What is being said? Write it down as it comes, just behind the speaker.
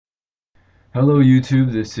Hello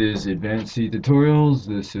YouTube, this is Advanced C Tutorials.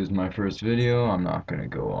 This is my first video. I'm not going to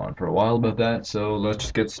go on for a while about that, so let's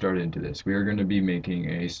just get started into this. We are going to be making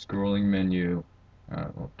a scrolling menu,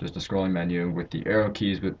 just a scrolling menu with the arrow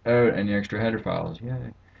keys without any extra header files.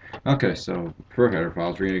 Yay. Okay, so for header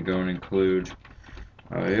files, we're going to go and include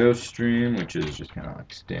IO stream, which is just kind of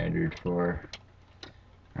like standard for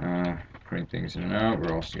putting things in and out.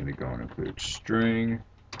 We're also going to go and include string.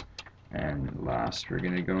 And last, we're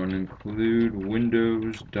going to go and include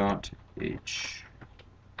windows.h.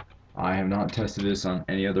 I have not tested this on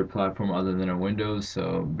any other platform other than a Windows,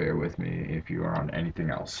 so bear with me if you are on anything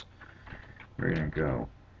else. We're going to go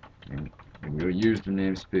and we'll use the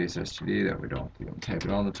namespace std that we don't type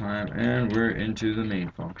it all the time, and we're into the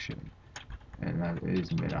main function, and that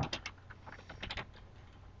is mina.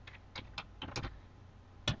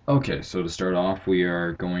 Okay, so to start off, we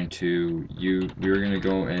are going to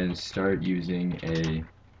go and start using a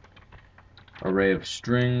array of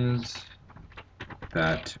strings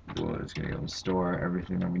that is going to go and store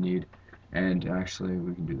everything that we need. And actually,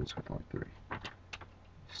 we can do this with only 3.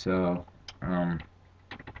 So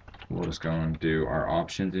we'll just go and do our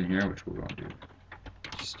options in here, which we'll go and do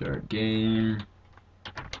start game,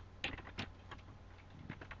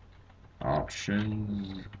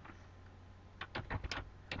 options,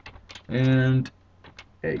 and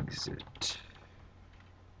exit.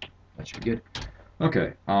 That should be good.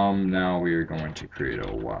 Okay, now we are going to create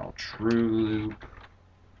a while true loop,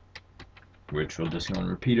 which we'll just go and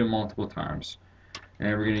repeat it multiple times.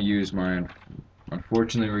 And we're going to use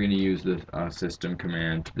unfortunately, we're going to use the system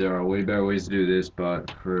command. There are way better ways to do this,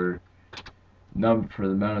 but for the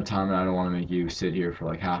amount of time that I don't want to make you sit here for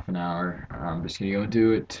like half an hour, I'm just going to go and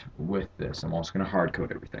do it with this. I'm also going to hard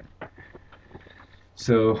code everything.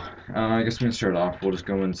 So I guess we're going to start off. We'll just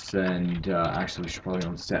go and send, actually we should probably go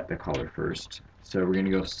and set the color first. So we're going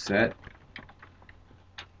to go set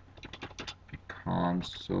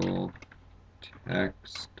console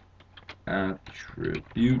text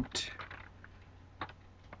attribute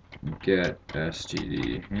get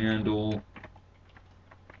std handle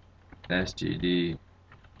std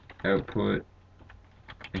output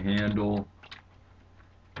handle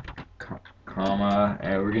comma,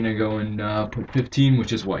 and we're gonna go and put 15,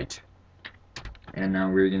 which is white. And now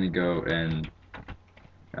we're gonna go and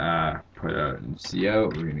put out and see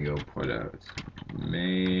out. We're gonna go put out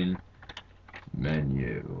main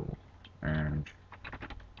menu, and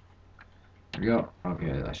there we go.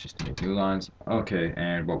 Okay, that's just to make new lines. Okay,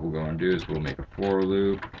 and what we'll go and do is we'll make a for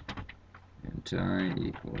loop. Int I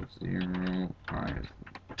equals 0.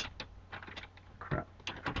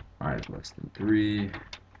 I is less than 3.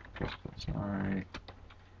 Plus I.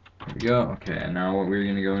 There we go. Okay, and now what we're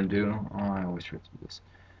gonna go and do? Oh, I always forget to do this.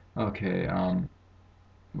 Okay,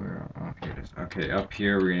 okay, it is. Okay, up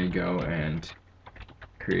here we're gonna go and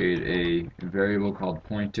create a variable called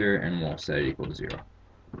pointer, and we'll set it equal to 0.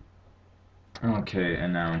 Okay,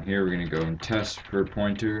 and now in here we're going to go and test for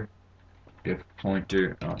pointer. If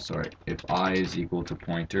I is equal to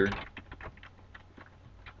pointer,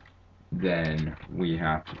 then we're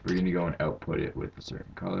going to go and output it with a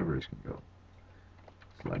certain color. We're just going to go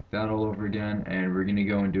select that all over again, and we're going to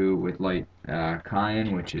go and do it with light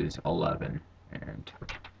cyan, which is 11. And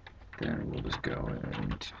then we'll just go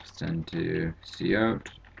and send to cout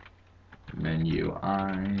menu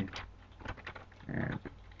I and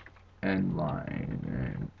end line,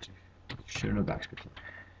 and should have backspace.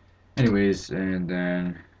 Anyways, and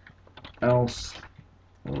then else,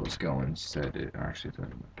 we'll just go and set it. Actually, let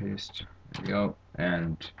me paste. There we go.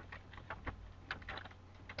 And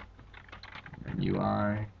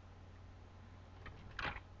UI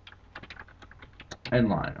end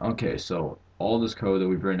line. Okay, so all this code that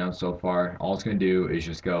we've written out so far, all it's going to do is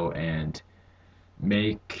just go and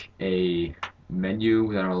make a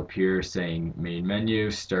menu that'll appear saying main menu,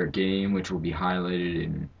 start game, which will be highlighted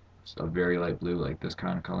in a very light blue, like this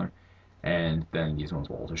kind of color, and then these ones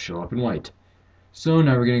will also show up in white. So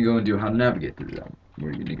now we're going to go and do how to navigate through them.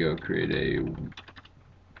 We're going to go create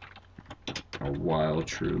a while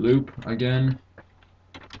true loop again,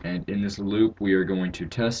 and in this loop we are going to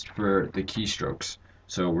test for the keystrokes.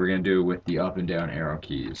 So we're going to do it with the up and down arrow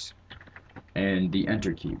keys and the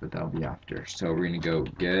enter key, but that'll be after. So we're going to go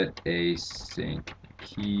get async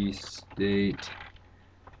key state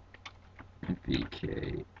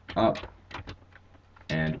vk up,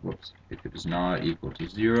 and whoops, if it is not equal to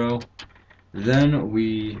 0, then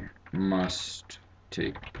we must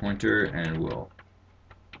take pointer and we'll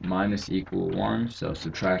minus equal 1, so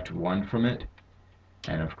subtract 1 from it,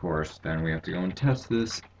 and of course then we have to go and test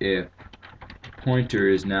this. If pointer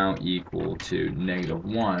is now equal to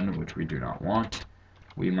 -1, which we do not want,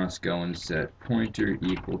 we must go and set pointer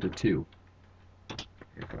equal to 2.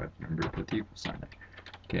 If I remember to put the equal sign there.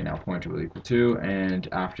 Okay, now pointer will equal 2, and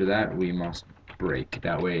after that we must break.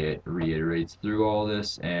 That way it reiterates through all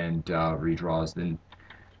this and redraws the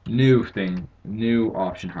new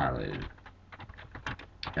option highlighted.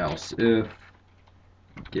 Else if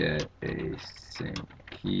get async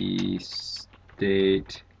key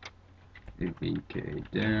state vk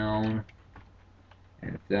down,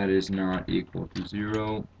 and if that is not equal to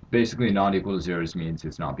 0, basically not equal to 0 just means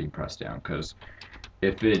it's not being pressed down, because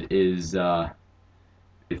if it is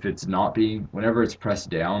if it's not being, whenever it's pressed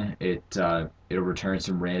down, it'll return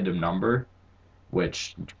some random number,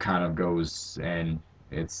 which kind of goes and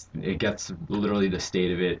it gets literally the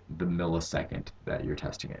state of it the millisecond that you're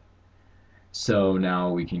testing it. So now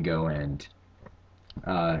we can go and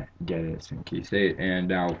get it in key state, and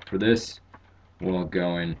now for this we'll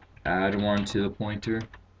go and add 1 to the pointer.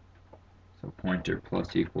 So pointer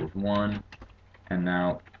plus equals 1, and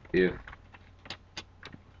now if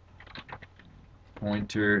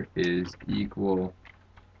pointer is equal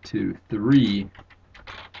to 3,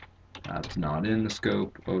 that's not in the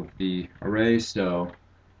scope of the array, so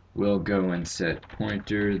we'll go and set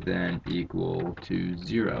pointer then equal to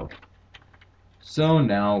 0. So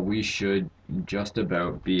now we should just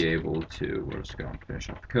about be able to, we'll just go and finish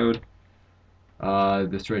up the code.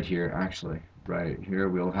 This right here, actually, right here,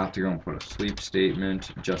 we'll have to go and put a sleep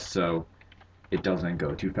statement just so it doesn't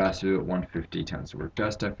go too fast. 150 tends to work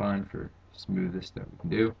best, I find, for smoothest that we can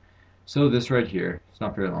do. So this right here, it's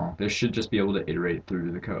not very long. This should just be able to iterate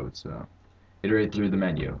through the code. So iterate through the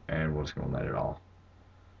menu, and we'll just go and let it all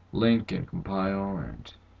link and compile,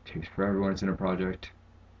 and it takes forever when it's in a project.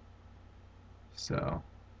 So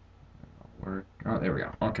that'll work. Oh, there we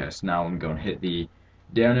go. Okay, so now I'm going to hit the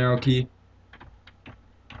down arrow key.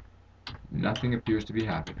 Nothing appears to be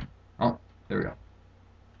happening. Oh, there we go.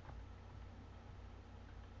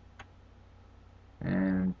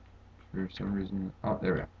 And for some reason, oh,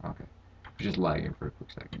 there we go. Okay, it's just lagging for a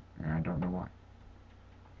quick second, and I don't know why.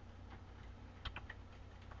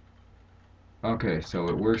 Okay, so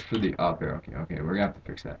it works for the up arrow key. Okay, we're gonna have to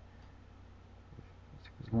fix that.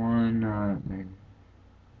 1, maybe.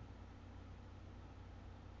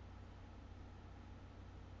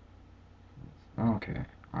 Okay,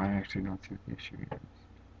 I actually don't see what the issue is.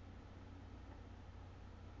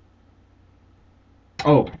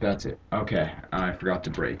 Oh, that's it. Okay, I forgot to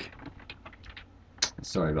break.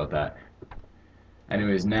 Sorry about that.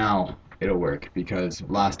 Anyways, now it'll work, because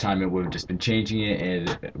last time it would have just been changing it and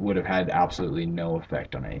it would have had absolutely no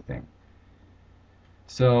effect on anything.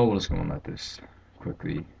 So we'll just go and let this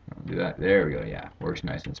quickly do that. There we go. Yeah, works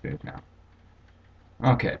nice and smooth now.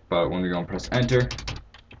 Okay, but when we go and press enter,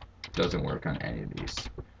 it doesn't work on any of these,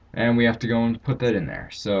 and we have to go and put that in there.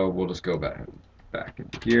 So we'll just go back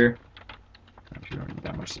into here. Actually, don't need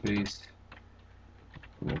that much space.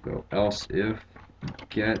 We'll go else if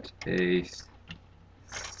get a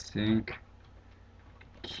sync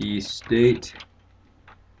key state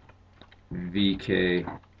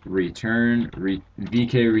vk return.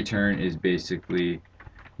 Vk return is basically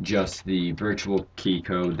just the virtual key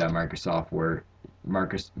code that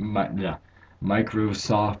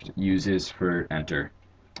Microsoft uses for enter,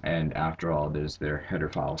 and after all, there's their header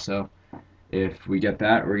file. So if we get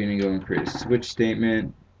that, we're going to go and create a switch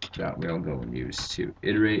statement that we'll go and use to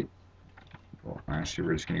iterate. Well, actually,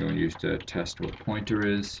 we're just going to go and use to test what pointer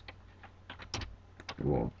is.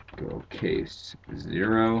 We'll go case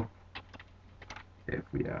 0. If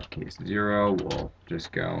we have case 0, we'll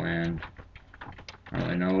just go and, I don't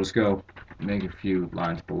really know, we'll just go make a few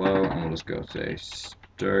lines below, and we'll just go say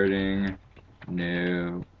starting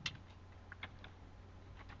new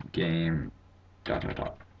game ...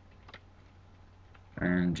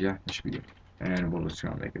 And yeah, that should be good. And we'll just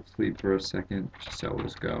go make it sleep for a second. So we'll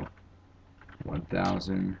just go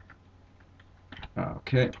 1000.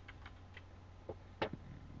 Okay. Get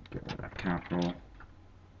rid of that capital.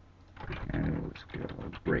 And we'll just go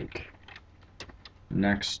break.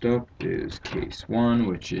 Next up is case 1,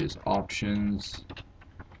 which is options.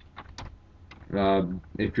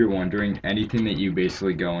 If you're wondering, anything that you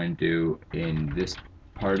basically go and do in this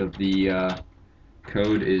part of the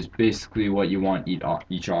code is basically what you want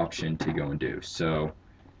each option to go and do. So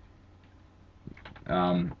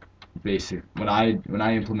when I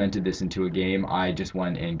implemented this into a game, I just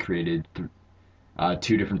went and created 2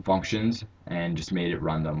 different functions and just made it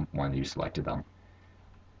run them when you selected them.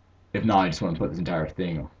 If not, I just want to put this entire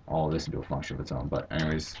thing, all of this, into a function of its own. But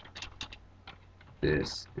anyways,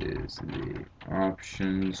 this is the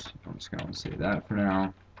options. I'm just going to say that for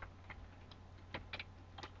now.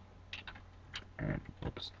 And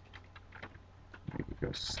oops, maybe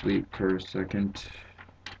Go sleep for a second.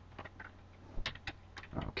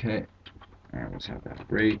 Okay. And let's have that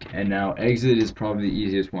break. And now exit is probably the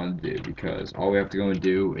easiest one to do because all we have to go and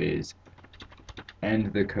do is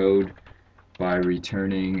end the code by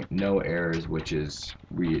returning no errors, which is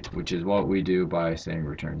what we do by saying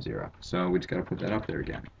return 0. So we just gotta put that up there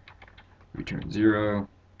again. Return 0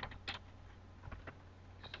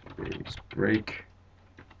 space break.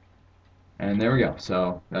 And there we go.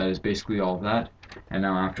 So that is basically all of that. And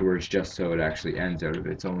now afterwards, just so it actually ends out of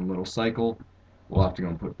its own little cycle, we'll have to go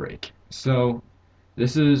and put break. So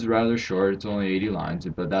this is rather short. It's only 80 lines,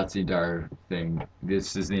 but that's the entire thing.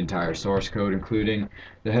 This is the entire source code, including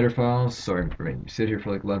the header files. Sorry for making you sit here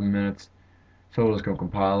for like 11 minutes. So let's go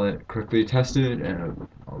compile it, quickly test it, and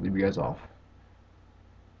I'll leave you guys off.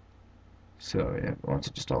 So yeah, once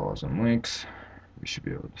it just all has some links, we should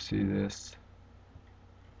be able to see this.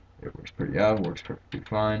 It works works perfectly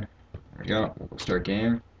fine. There we go. We'll start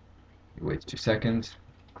game. It waits 2 seconds,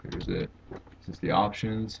 clears it. This is the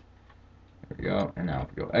options. There we go. And now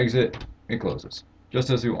if we go exit, it closes, just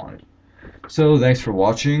as we wanted. So thanks for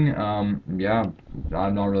watching. Yeah,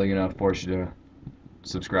 I'm not really gonna force you to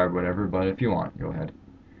subscribe, whatever, but if you want, go ahead.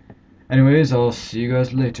 Anyways, I'll see you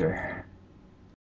guys later.